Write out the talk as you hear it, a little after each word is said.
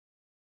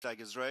Flag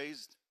is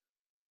raised.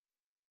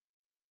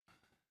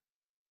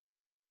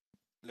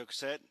 Look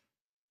set.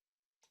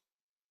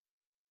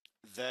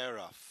 They're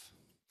off.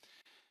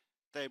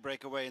 They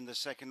break away in the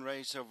second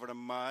race over a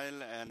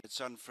mile, and it's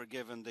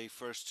Unforgiven, the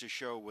first to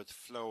show with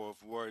flow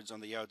of words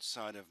on the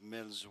outside of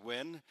Mills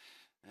Win.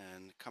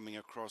 And coming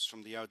across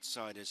from the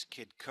outside is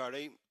Kid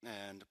Curry,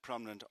 and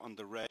prominent on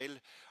the rail,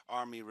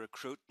 Army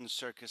Recruit and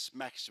Circus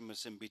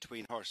Maximus in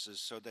between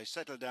horses. So they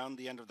settle down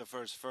the end of the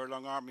first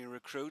furlong. Army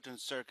Recruit and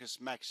Circus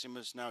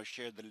Maximus now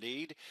share the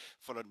lead,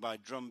 followed by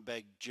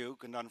Drumbeg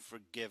Duke and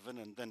Unforgiven,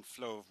 and then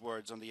flow of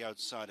words on the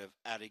outside of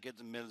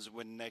Arrogate. Mills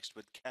Win next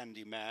with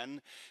Candyman,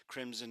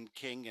 Crimson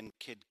King and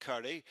Kid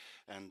Curry,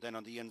 and then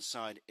on the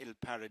inside Il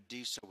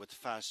Paradiso with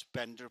Fast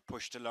Bender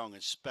pushed along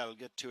as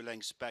Spelga, 2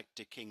 lengths back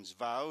to King's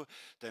Vow,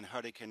 then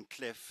Hurricane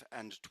Cliff,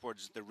 and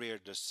towards the rear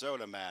the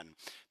Solar Man.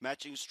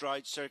 Matching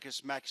stride,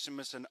 Circus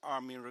Maximus and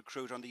Army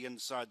Recruit on the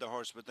inside, the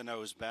horse with the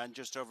noseband,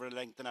 just over a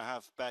length and a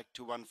half back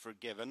to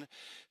Unforgiven,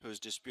 who's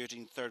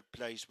disputing third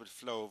place with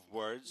flow of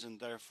words,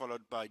 and they're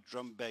followed by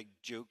Drumbeg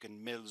Duke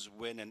and Mills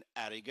Win and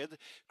Arrogate.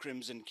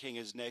 Crimson King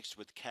is next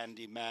with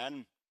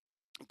Candyman.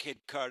 Kid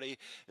Curry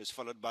is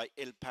followed by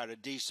Il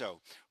Paradiso.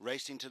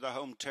 Racing to the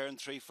home turn,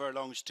 3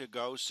 furlongs to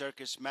go.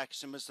 Circus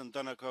Maximus and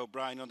Donnacha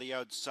O'Brien on the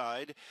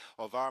outside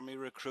of Army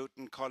Recruit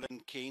and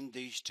Colin Keane.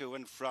 These two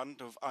in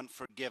front of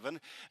Unforgiven,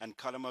 and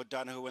Colin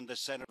O'Donoghue in the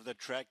centre of the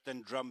track.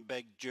 Then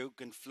Drumbeg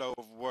Duke and flow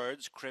of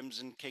words.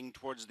 Crimson King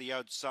towards the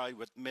outside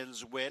with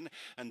Mills Win,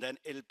 and then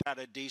Il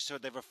Paradiso.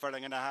 They've a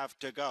furlong and a half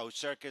to go.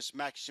 Circus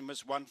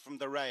Maximus one from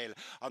the rail.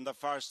 On the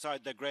far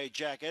side, the grey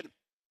jacket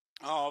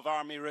of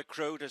Army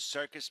Recruit as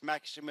Circus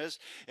Maximus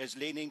is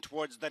leaning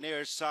towards the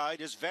near side,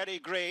 is very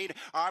green.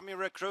 Army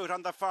Recruit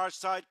on the far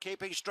side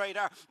keeping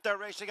straighter. They're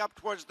racing up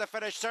towards the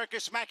finish.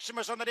 Circus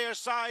Maximus on the near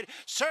side.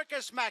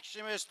 Circus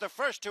Maximus, the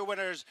first 2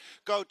 winners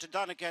go to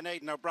Donnacha and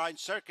Aidan O'Brien.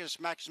 Circus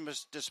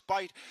Maximus,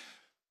 despite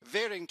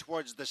veering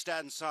towards the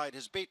stand side,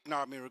 has beaten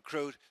Army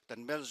Recruit,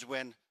 then Mills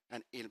Win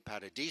and Il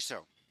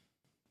Paradiso.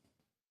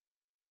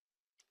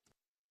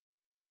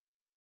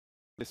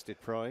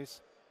 Listed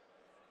prize.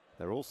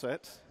 They're all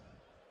set.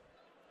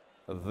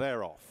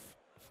 They're off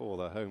for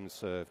the home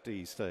serve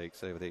Dee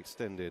Stakes over the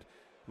extended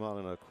mile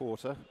and a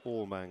quarter.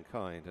 All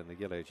Mankind and the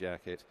yellow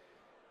jacket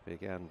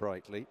began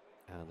brightly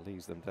and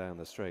leads them down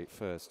the straight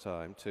first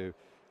time to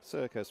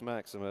Circus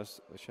Maximus.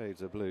 The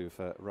shades of blue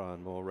for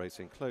Ryan Moore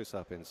racing close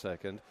up in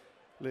second.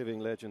 Living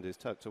Legend is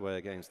tucked away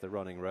against the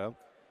running rail.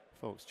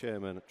 Fox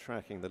Chairman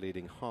tracking the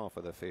leading half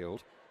of the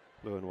field.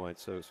 Blue and white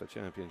soaks for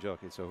champion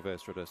jockey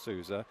Silvestre de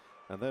Souza.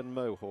 And then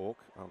Mohawk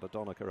under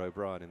Donnacha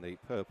O'Brien in the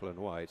purple and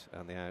white,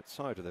 and the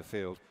outside of the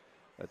field,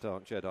 a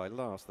Dark Jedi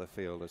last the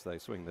field as they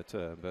swing the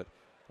turn, but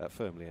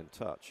firmly in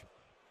touch.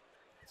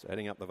 So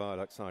heading up the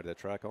viaduct side of the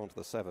track onto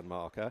the 7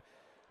 marker,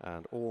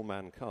 and All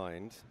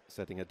Mankind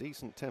setting a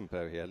decent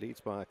tempo here,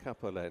 leads by a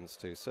couple of lengths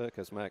to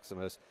Circus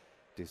Maximus,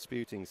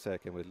 disputing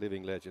second with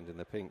Living Legend in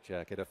the pink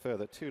jacket, a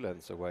further 2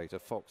 lengths away to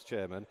Fox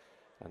Chairman,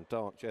 and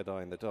Dark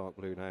Jedi in the dark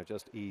blue now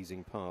just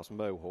easing past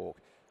Mohawk,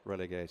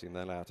 relegating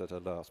the latter to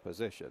last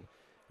position.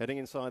 Heading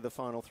inside the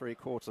final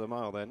 3/4 of a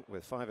mile then,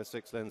 with 5 or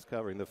 6 lengths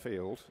covering the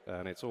field,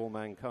 and it's All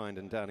Mankind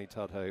and Danny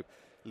Tudhope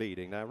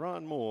leading. Now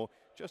Ryan Moore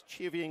just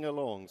chivying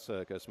along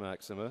Circus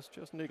Maximus,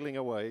 just niggling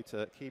away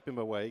to keep him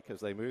awake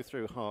as they move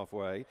through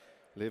halfway.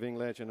 Living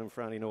Legend and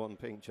Franny Norton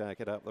pink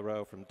jacket up the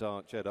rail from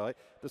Dark Jedi.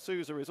 De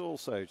Souza is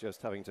also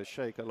just having to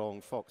shake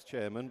along Fox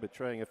Chairman,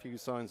 betraying a few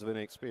signs of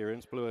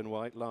inexperience. Blue and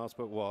white last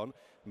but one.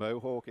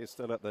 Mohawk is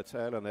still at the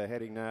tail, and they're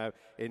heading now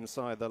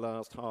inside the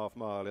last half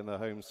mile in the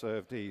home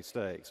serve Dee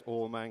Stakes.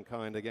 All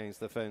Mankind against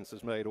the fence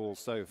has made all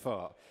so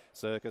far.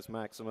 Circus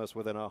Maximus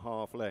within a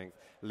half length.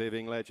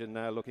 Living Legend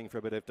now looking for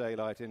a bit of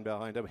daylight in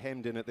behind them,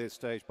 hemmed in at this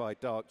stage by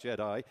Dark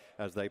Jedi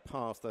as they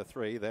pass the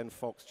 3. Then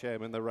Fox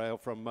Chairman the rail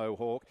from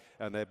Mohawk,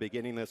 and they're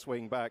beginning the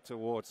swing back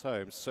towards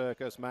home.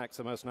 Circus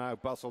Maximus now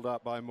bustled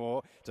up by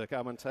Moore to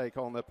come and take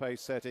on the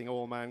pace setting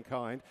All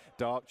Mankind.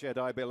 Dark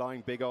Jedi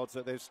belying big odds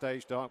at this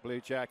stage. Dark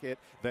blue jacket,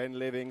 then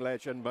Living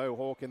Legend.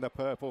 Mohawk in the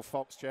purple.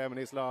 Fox Chairman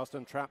is last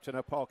and trapped in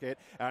a pocket,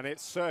 and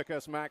it's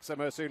Circus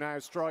Maximus who now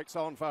strikes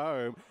on for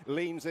home,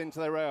 leans into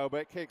the rail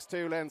but kicks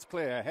 2 lengths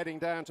clear, heading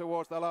down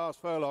towards the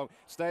last furlong.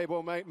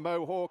 Stablemate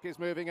Mohawk is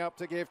moving up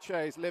to give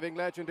chase. Living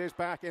Legend is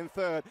back in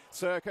third.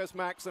 Circus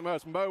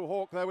Maximus.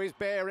 Mohawk though is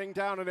bearing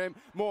down on him.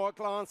 More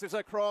glances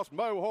across.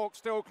 Mohawk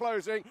still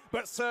closing,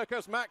 but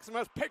Circus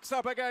Maximus picks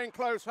up again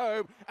close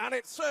home, and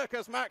it's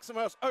Circus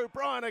Maximus.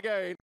 O'Brien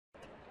again.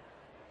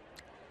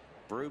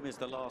 Broome is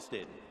the last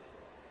in.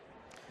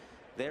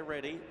 They're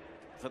ready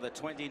for the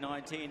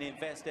 2019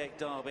 Investec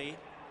Derby,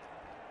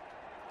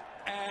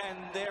 and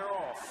they're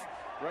off.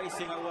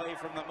 Racing away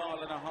from the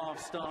mile-and-a-half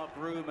start,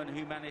 Broom and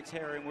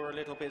Humanitarian were a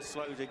little bit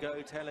slow to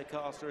go.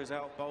 Telecaster is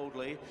out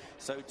boldly,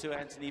 so too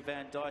Anthony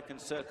Van Dyke and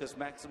Circus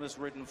Maximus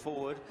ridden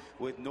forward,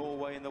 with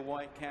Norway in the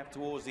white cap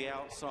towards the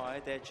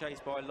outside. They're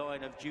chased by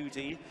Line of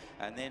Duty,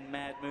 and then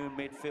Mad Moon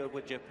midfield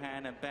with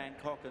Japan and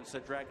Bangkok and Sir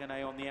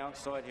Dragonet on the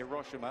outside,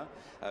 Hiroshima.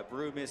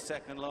 Broom is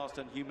second last,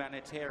 and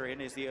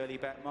Humanitarian is the early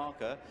back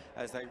marker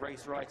as they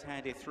race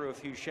right-handed through a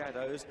few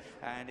shadows,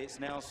 and it's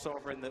now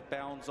Sovereign that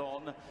bounds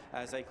on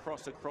as they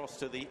cross across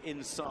to the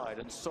inside,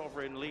 and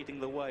Sovereign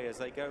leading the way as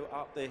they go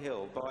up the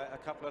hill by a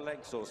couple of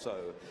lengths or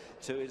so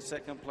to in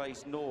second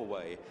place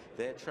Norway.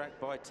 They're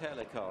tracked by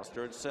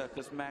Telecaster and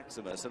Circus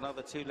Maximus,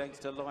 another 2 lengths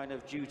to Line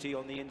of Duty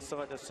on the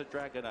inside of Sir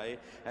Dragonet,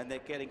 and they're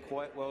getting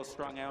quite well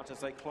strung out as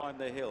they climb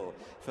the hill.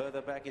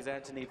 Further back is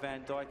Anthony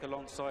Van Dyke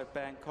alongside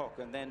Bangkok,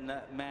 and then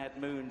Mad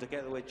Moon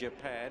together with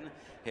Japan,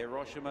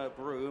 Hiroshima,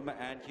 Broom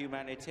and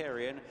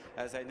Humanitarian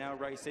as they now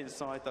race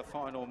inside the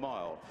final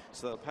mile.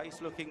 So the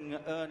pace looking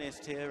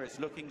earnest here, it's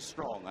looking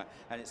strong,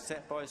 and it's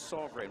set by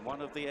Sovereign,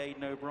 one of the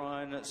Aidan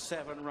O'Brien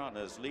 7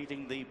 runners,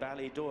 leading the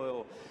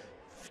Ballydoyle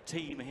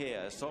team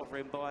here.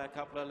 Sovereign by a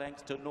couple of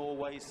lengths to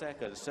Norway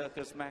second,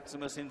 Circus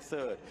Maximus in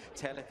third,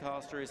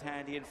 Telecaster is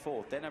handy in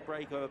fourth, then a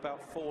break of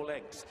about 4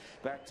 lengths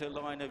back to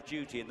Line of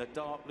Duty in the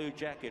dark blue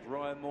jacket,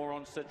 Ryan Moore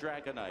on Sir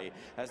Dragonet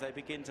as they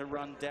begin to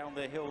run down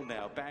the hill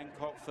now.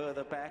 Bangkok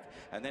further back,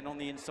 and then on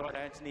the inside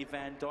Anthony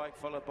Van Dyke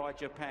followed by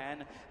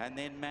Japan, and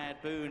then Mad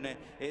Moon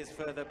is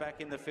further back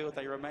in the field.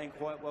 They remain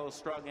quite well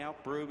strung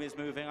out. Broom is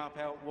moving up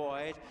out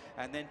wide,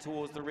 and then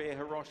towards the rear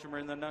Hiroshima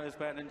in the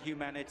noseband and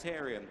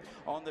Humanitarian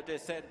on the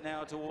descent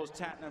now towards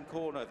Tattenham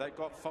Corner. They've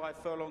got 5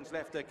 furlongs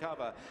left to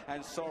cover,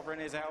 and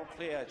Sovereign is out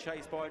clear,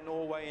 chased by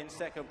Norway in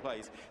second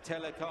place.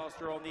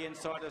 Telecaster on the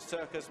inside of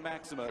Circus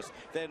Maximus,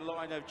 then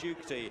Line of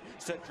Duty.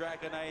 Sir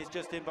Dragonet is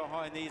just in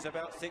behind these,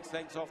 about 6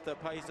 lengths off the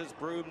pace as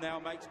Broom now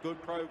makes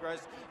good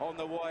progress on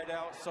the wide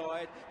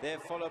outside. They're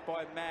followed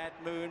by Mad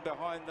Moon.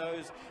 Behind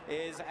those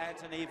is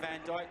Anthony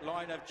Van Dyke.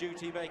 Line of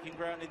Duty making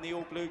ground in the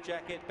all blue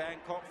jacket.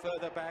 Bangkok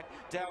further back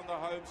down the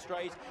home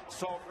straight.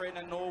 Sovereign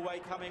and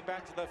Norway coming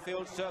back to the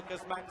field.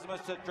 Circus Maximus,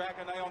 Sir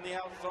Dragonet on the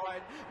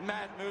outside.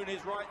 Mad Moon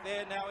is right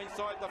there now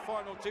inside the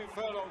final 2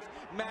 furlongs.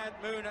 Mad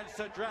Moon and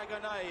Sir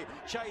Dragonet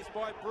chased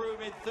by Broom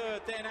in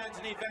third, then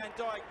Anthony Van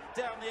Dyke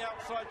down the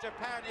outside.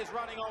 Japan is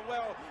running on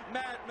well.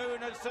 Mad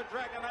Moon and Sir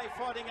Dragonet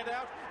fighting it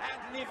out.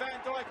 Anthony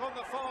Van Dyke on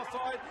the far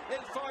side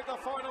inside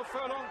the final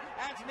furlong.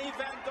 Anthony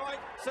Van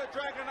Dyke, Sir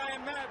Dragonet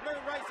and Mad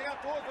Moon racing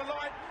up towards the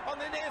line. On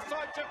the near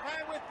side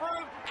Japan with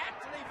Broom.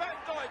 Anthony Van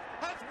Dyke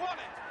has won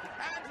it.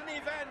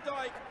 Anthony Van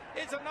Dyke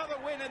is another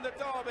win in the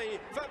Derby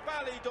for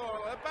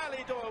Ballydoyle, a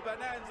Ballydoyle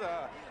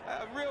bonanza.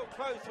 Real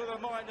close for the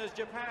miners.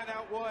 Japan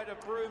out wide of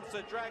Broom,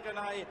 Sir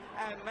Dragonet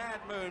and Mad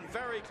Moon.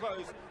 Very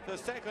close for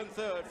second,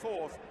 third,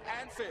 fourth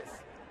and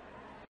fifth.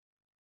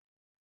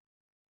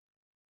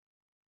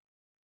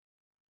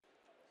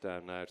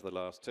 Down now to the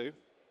last 2.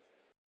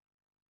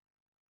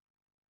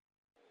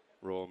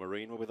 Royal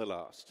Marine will be the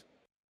last.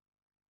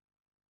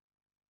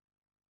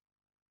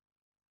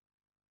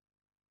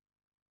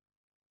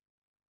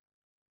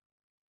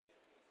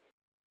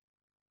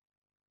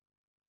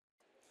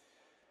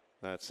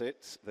 That's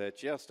it. They're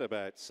just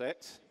about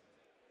set.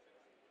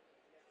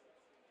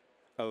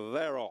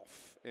 They're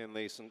off in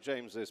the St.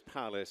 James's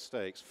Palace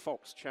Stakes.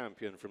 Fox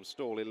champion from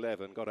stall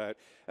 11 got out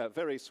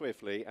very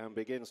swiftly and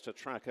begins to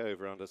track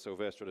over under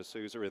Silvestre de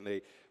Souza in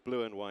the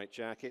blue and white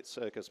jacket.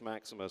 Circus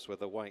Maximus with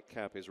the white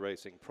cap is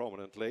racing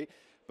prominently.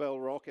 Bell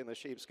Rock in the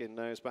sheepskin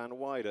noseband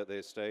wide at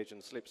this stage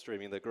and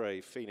slipstreaming the grey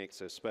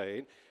Phoenix of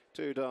Spain.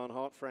 Too Darn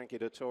Hot, Frankie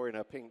Dettori in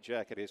a pink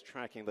jacket is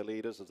tracking the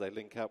leaders as they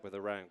link up with the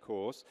round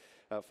course.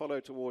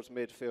 Followed towards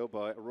midfield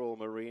by Royal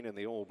Marine in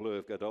the all blue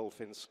of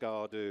Godolphin,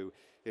 Scardu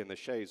in the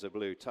shades of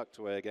blue tucked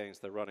away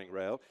against the running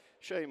rail.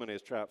 Shaman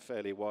is trapped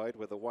fairly wide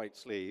with the white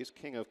sleeves.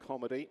 King of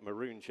Comedy,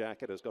 maroon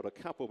jacket, has got a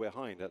couple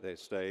behind at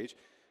this stage.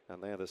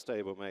 And they're the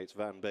stablemates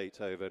Van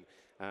Beethoven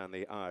and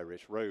the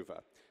Irish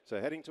Rover. So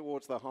heading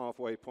towards the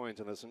halfway point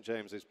in the St.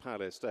 James's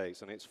Palace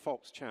Stakes, and it's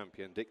Fox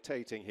champion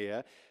dictating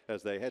here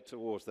as they head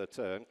towards the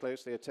turn,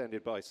 closely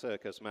attended by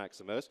Circus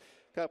Maximus.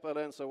 Couple of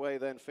lengths away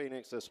then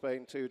Phoenix of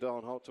Spain, Too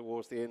Darn Hot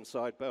towards the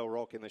inside. Bell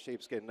Rock in the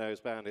sheepskin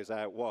noseband is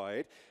out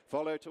wide.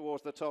 Followed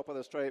towards the top of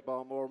the straight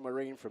bar, more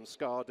Marine from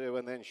Scardu,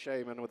 and then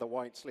Shaman with the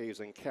white sleeves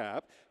and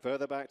cap.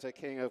 Further back to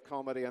King of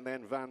Comedy, and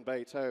then Van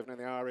Beethoven and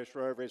the Irish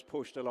Rover is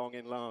pushed along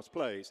in last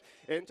place.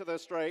 Into the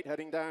straight,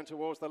 heading down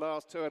towards the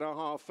last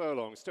 2.5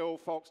 furlongs. Still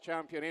Fox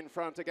champion in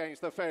front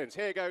against the fence.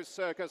 Here goes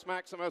Circus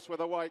Maximus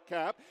with a white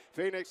cap.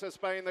 Phoenix of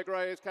Spain, the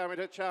grey, is coming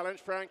to challenge.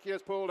 Frankie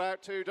has pulled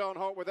out. Too Darn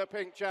Hot with a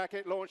pink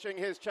jacket, launching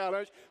his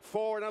challenge.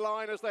 4 in a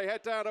line as they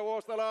head down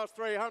towards the last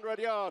 300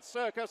 yards.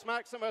 Circus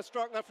Maximus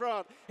struck the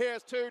front.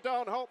 Here's 2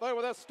 Don Holt though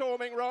with a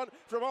storming run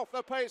from off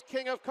the pace.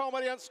 King of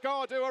Comedy and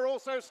Scardo are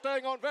also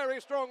staying on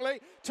very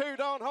strongly. 2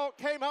 Don Holt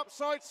came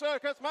upside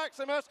Circus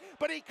Maximus,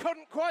 but he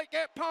couldn't quite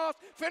get past.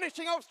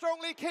 Finishing off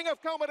strongly King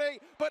of Comedy,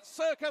 but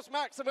Circus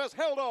Maximus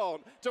held on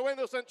to win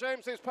the St.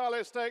 James's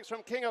Palace Stakes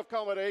from King of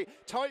Comedy.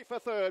 Tight for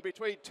third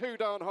between 2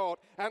 Don Holt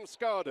and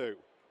Scardo.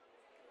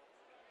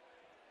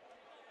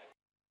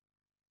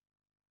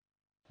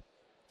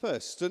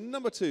 First,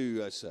 number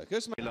 2,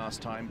 Circus.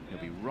 Last time, he'll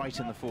be right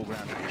in the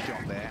foreground of the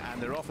shot there,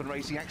 and they're often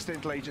racing.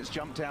 Accidental Agents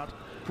jumped out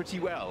pretty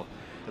well.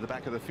 At the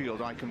back of the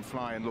field, I Can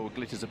Fly and Lord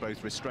Glitters are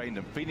both restrained,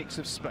 and Phoenix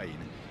of Spain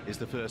is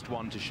the first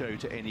one to show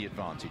to any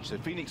advantage. So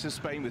Phoenix of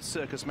Spain with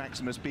Circus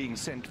Maximus being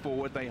sent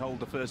forward, they hold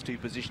the first 2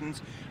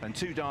 positions, and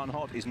 2 Darn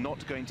Hot is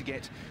not going to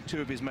get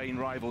 2 of his main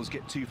rivals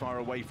get too far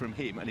away from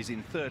him, and is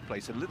in 3rd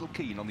place, a little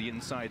keen on the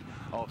inside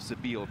of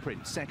Zabeel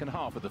Prince. Second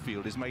half of the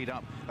field is made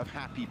up of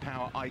Happy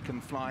Power, I Can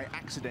Fly,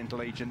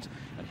 Accidental Agent,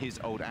 and his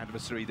old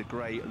adversary, the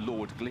grey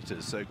Lord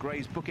Glitters. So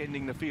Grey's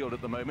bookending the field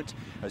at the moment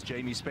as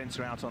Jamie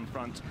Spencer out on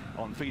front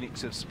on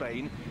Phoenix of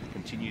Spain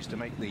continues to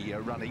make the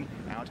running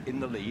out in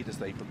the lead as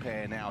they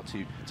prepare now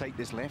to take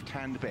this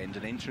left-hand bend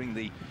and entering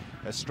the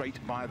straight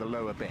by the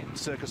lower bend.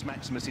 Circus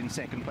Maximus in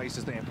 2nd place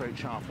as they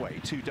approach halfway.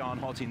 2 Darn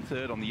Hot in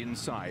 3rd on the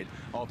inside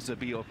of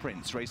Zabeel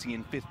Prince. Racing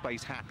in 5th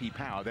place, Happy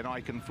Power. Then I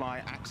Can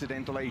Fly,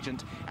 Accidental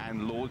Agent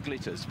and Lord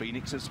Glitters.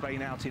 Phoenix of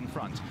Spain out in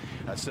front.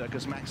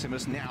 Circus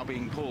Maximus now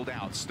being pulled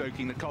out.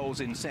 Stoking the coals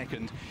in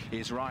 2nd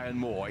is Ryan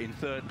Moore. In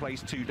 3rd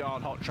place, 2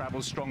 Darn Hot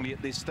travels strongly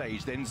at this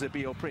stage. Then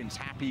Zabeel Prince.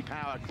 Happy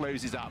Power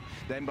closes up.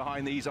 Then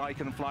behind these, I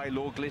Can Fly,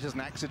 Lord Glitters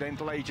and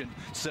Accidental Agent.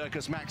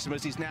 Circus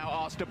Maximus is now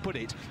asked to put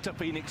it to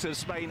Phoenix of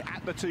Spain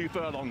at the 2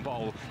 furlong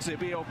pole.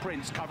 Zabeel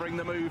Prince covering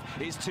the move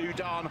is 2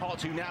 Darn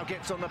Hot, who now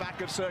gets on the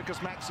back of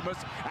Circus Maximus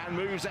and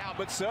moves out,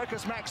 but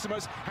Circus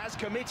Maximus has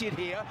committed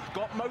here,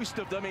 got most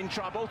of them in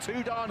trouble.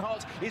 2 Darn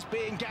Hot is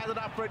being gathered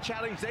up for a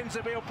challenge. Then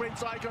Zabeel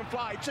Prince, I Can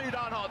Fly. 2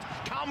 Darn Hot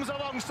comes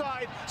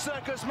alongside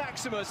Circus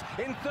Maximus.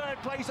 In 3rd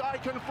place, I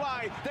Can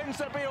Fly. Then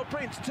Zabeel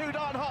Prince. 2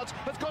 Darn Hot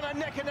has got a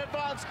neck in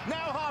advance,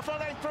 now half a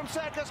length from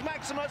Circus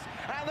Maximus,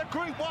 and the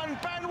Group 1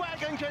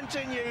 bandwagon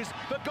continues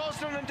for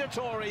Gosden and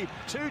Dettori.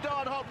 2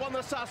 Darn Hot won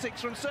the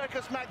Sussex from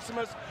Circus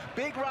Maximus.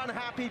 Big run,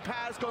 Happy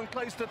Power's gone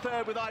close to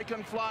 3rd with I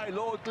Can Fly,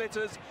 Lord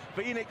Glitters,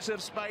 Phoenix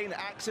of Spain,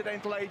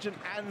 Accidental Agent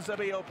and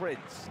Zabeel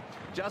Prince.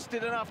 Just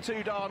did enough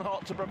 2 Darn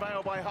Hot to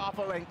prevail by half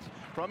a length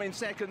from in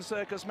 2nd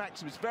Circus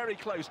Maximus. Very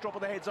close, drop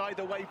of the heads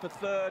either way for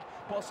 3rd,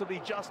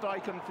 possibly just I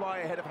Can Fly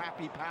ahead of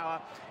Happy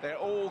Power. They're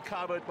all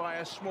covered by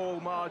a small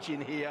margin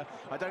here.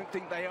 I don't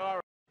think they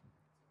are.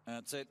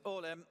 That's it,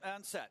 all in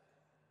and set.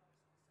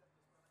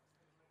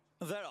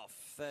 They're off.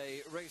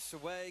 They race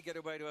away, get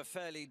away to a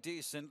fairly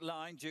decent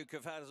line. Duke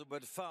of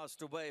Hazelwood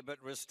fast away,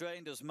 but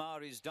restrained as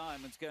Mari's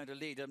Diamond's going to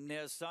lead him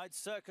near side.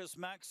 Circus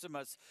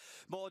Maximus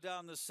more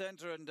down the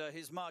centre, and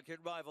his market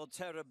rival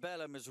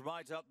Terabellum is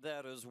right up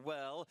there as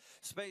well.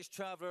 Space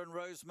Traveller and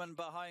Roseman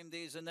behind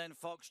these, and then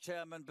Fox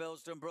Chairman,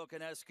 Bilstonbrook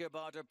and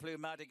Escobar to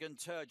Plumatic and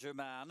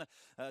Turgerman.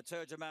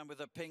 Turgerman with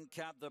the pink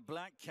cap, the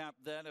black cap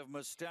then of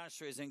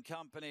Moustache is in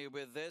company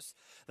with this.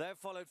 They're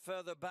followed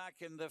further back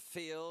in the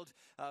field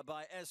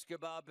by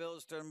Escobar,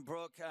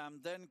 Bilstonbrook,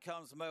 and then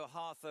comes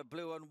Mohatha,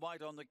 blue and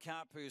white on the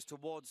cap, who's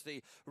towards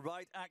the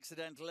right.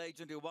 Accidental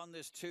Agent, who won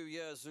this 2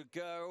 years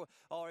ago.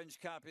 Orange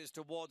cap is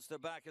towards the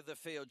back of the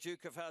field.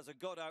 Duke of Hazzard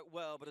got out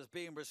well, but has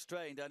been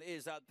restrained and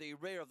is at the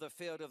rear of the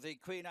field of the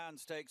Queen Anne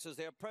Stakes as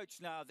they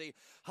approach now the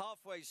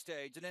halfway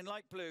stage. And in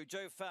light blue,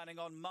 Joe Fanning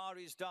on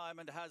Mari's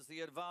Diamond has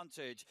the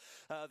advantage.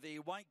 The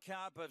white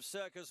cap of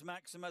Circus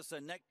Maximus,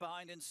 a neck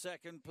behind in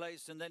 2nd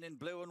place, and then in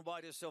blue and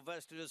white is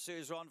Sylvester de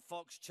Souza on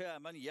Fox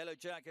Chairman. Yellow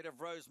jacket of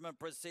Roseman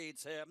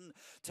precedes him.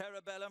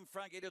 Terabellum,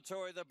 Frankie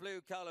Dettori, the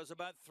blue colours,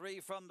 about 3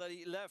 from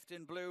the left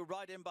in blue,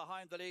 right in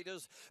behind the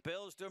leaders.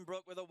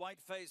 Bilstonbrook with a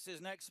white face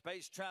is next.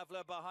 Space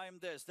Traveller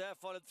behind this. They're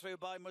followed through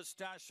by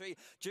Moustache.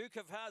 Duke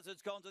of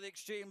Hazzard's gone to the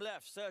extreme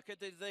left.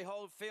 Circuited the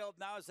whole field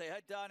now as they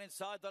head down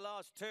inside the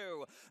last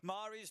 2.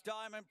 Mari's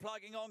Diamond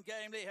plugging on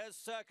gamely. Here's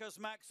Circus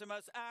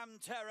Maximus and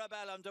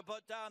Terabellum to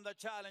put down the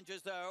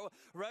challenges though.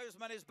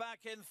 Roseman is back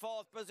in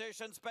 4th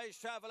position. Space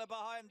Traveller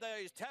behind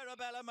these.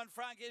 Terabellum and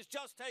Frankie's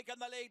just taken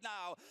the lead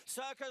now.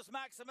 Circus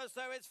Maximus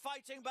though is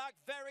fighting back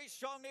very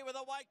strongly with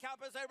a white cap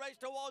as they race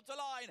towards the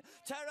line.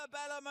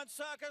 Terabellum and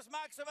Circus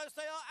Maximus,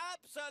 they are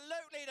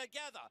absolutely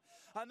together,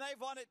 and they've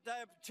won it.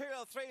 They're 2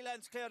 or 3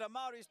 lengths clear to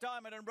Mari's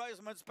Diamond and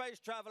Roseman, Space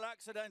Travel,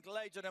 Accidental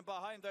Agent, and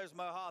behind those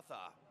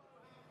Mohatha.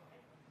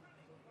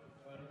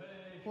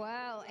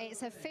 Well,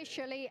 it's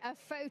officially a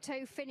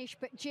photo finish,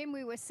 but Jim,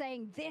 we were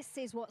saying this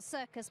is what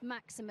Circus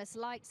Maximus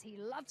likes. He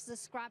loves the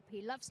scrap,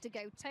 he loves to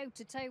go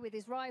toe-to-toe with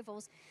his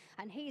rivals,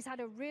 and he's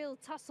had a real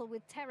tussle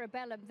with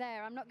Terabellum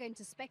there. I'm not going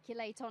to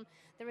speculate on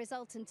the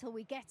result until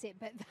we get it,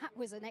 but that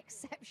was an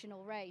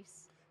exceptional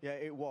race. Yeah,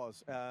 it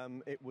was.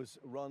 It was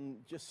run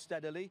just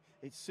steadily.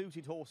 It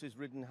suited horses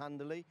ridden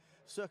handily.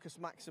 Circus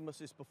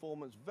Maximus's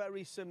performance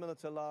very similar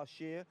to last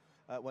year.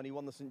 when he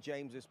won the St.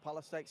 James's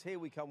Palace Stakes. Here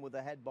we come with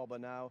the head bobber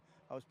now.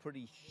 I was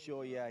pretty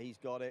sure, yeah, he's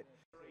got it.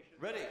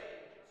 Ready.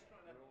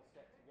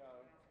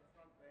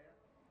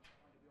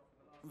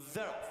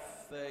 They're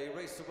off. They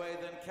race away,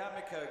 then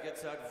Kamiko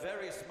gets out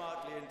very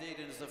smartly indeed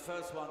and is the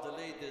first one to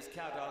lead this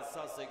Qatar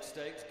Sussex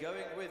Stakes.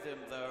 Going with him,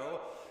 though,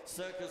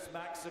 Circus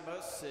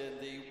Maximus in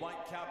the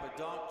white cap, a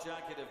dark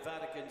jacket of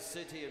Vatican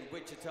City, and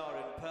Wichita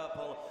in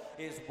purple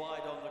is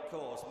wide on the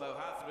course.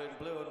 Mohatha in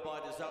blue and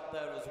white is up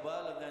there as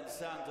well, and then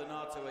San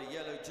Donato, a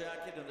yellow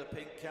jacket, and the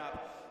pink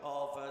cap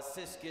of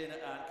Siskin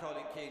and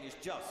Colin Keane is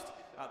just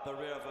at the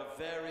rear of a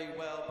very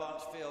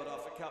well-bunched field.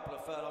 After a couple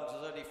of furlongs,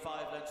 there's only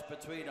 5 lengths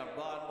between them.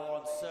 Ryan Moore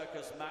and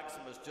Circus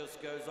Maximus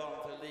just goes on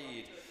to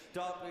lead.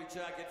 Dark blue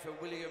jacket for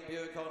William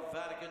Buick on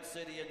Vatican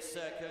City in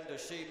second.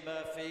 Asheen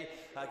Murphy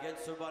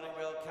against the running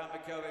rail,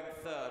 Kamiko in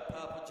third.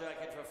 Purple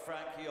jacket for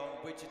Frankie on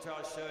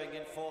Wichita showing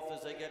in fourth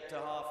as they get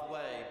to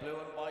halfway. Blue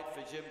and white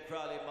for Jim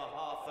Crowley,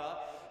 Mahatha.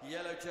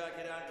 Yellow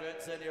jacket, Andrew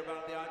Enzeni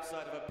around the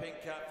outside of a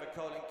pink cap for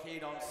Colin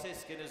Keane on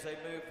Siskin as they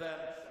move them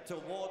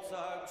towards the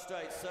home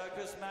straight.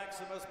 Circus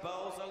Maximus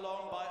bowls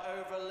along by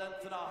over a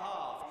length and a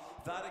half.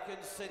 Vatican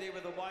City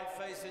with a white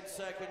face in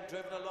second,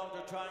 driven along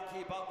to try and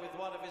keep up with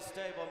one of his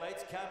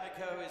stablemates.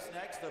 Kamiko is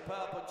next. The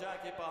purple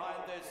jacket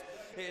behind this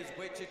is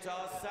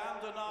Wichita.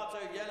 San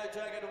Donato, yellow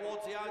jacket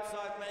towards the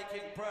outside,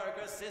 making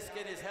progress.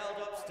 Siskin is held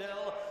up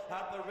still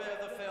at the rear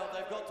of the field.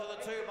 They've got to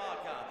the 2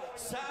 marker.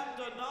 San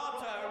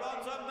Donato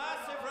runs a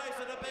massive race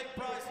at a big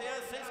price here.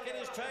 Siskin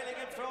is trailing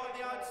him through on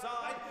the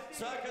outside.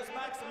 Circus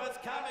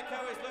Maximus, Kamiko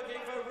is looking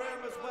for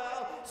room as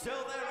well.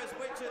 Still there is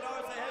Wichita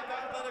as they head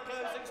back to the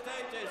closing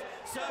stages.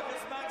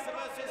 Circus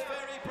Maximus is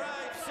very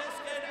brave.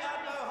 Siskin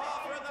and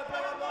Mohatha in the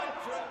blue and white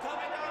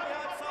coming down the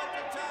outside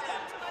to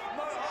challenge.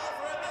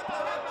 Mohatha in the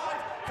blue and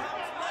white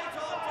comes late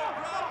on to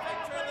grab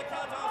victory in the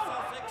Qatar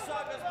Sussex.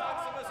 Circus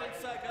Maximus in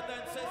second,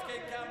 then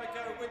Siskin,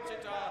 Kamiko,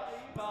 Wichita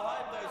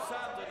behind those.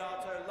 San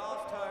Donato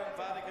last home,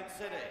 Vatican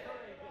City.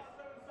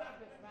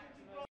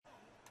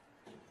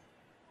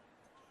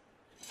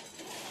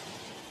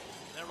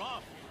 They're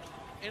off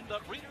in the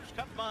Breeders'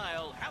 Cup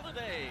Mile.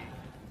 Halliday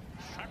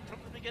sharp from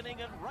the beginning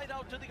and right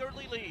out to the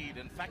early lead.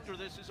 And Factor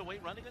This is away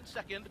running in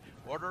second.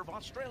 Order of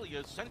Australia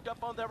is sent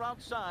up on their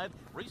outside,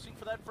 racing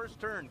for that first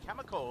turn.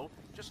 Kamiko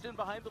just in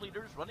behind the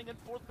leaders, running in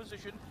 4th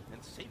position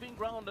and saving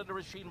ground under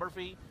Asheen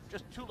Murphy,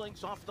 just 2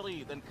 lengths off the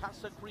lead. Then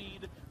Casa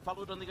Creed,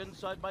 followed on the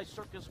inside by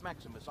Circus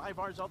Maximus.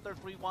 Ivar's out there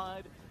 3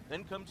 wide.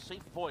 Then comes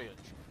Safe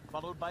Voyage,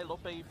 followed by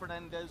Lope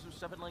Fernandez, who's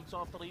 7 lengths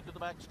off the lead to the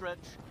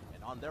backstretch.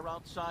 And on their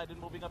outside and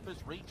moving up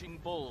is Raging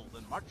Bull.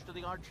 Then March to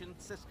the Arch in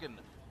Siskin.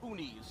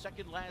 Uni,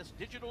 second last.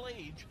 Digital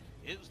Age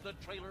is the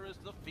trailer as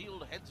the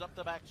field heads up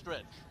the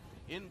backstretch.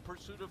 In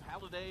pursuit of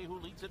Halliday, who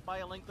leads it by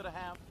a length and a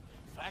half.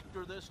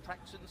 Factor This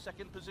tracks in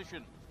second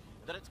position.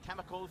 Then it's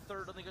Kamiko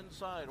third on the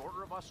inside.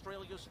 Order of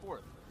Australia's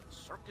 4th.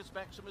 Circus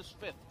Maximus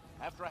 5th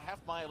after a half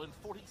mile in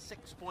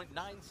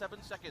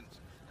 46.97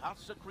 seconds.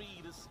 Casa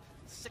Creed is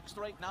 6th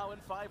right now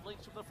and 5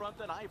 lengths from the front.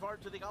 Then Ivar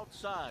to the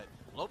outside.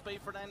 Lope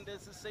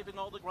Fernandez is saving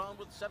all the ground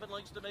with 7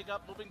 lengths to make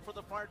up, moving for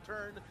the far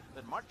turn.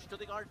 Then March to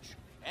the Arch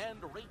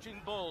and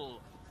Raging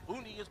Bull.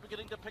 Uni is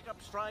beginning to pick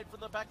up stride from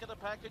the back of the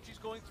package. She's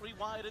going 3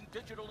 wide, and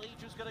Digital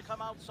Age is going to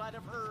come outside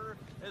of her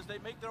as they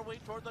make their way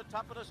toward the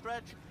top of the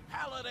stretch.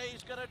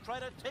 Halliday's going to try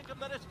to take them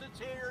the distance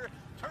here,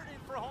 turning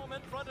for home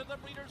in front of the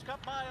Breeders'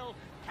 Cup Mile.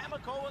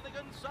 Kamiko on the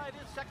inside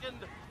is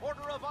second.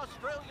 Order of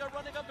Australia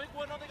running a big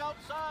one on the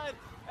outside.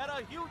 And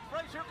a huge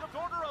race. Here comes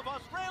Order of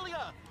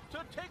Australia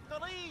to take the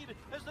lead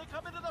as they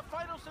come into the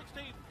final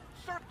 16th.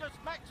 Circus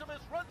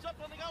Maximus runs up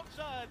on the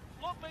outside.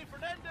 Lope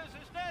Fernandez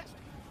is next.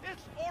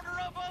 It's Order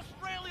of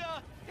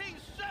Australia.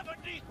 He's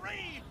 73-1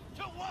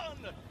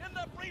 in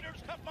the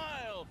Breeders' Cup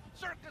Mile.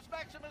 Circus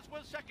Maximus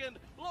was second.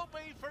 Lope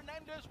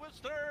Fernandez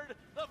was third.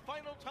 The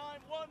final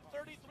time,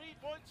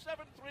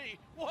 1:33.73.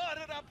 What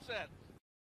an upset.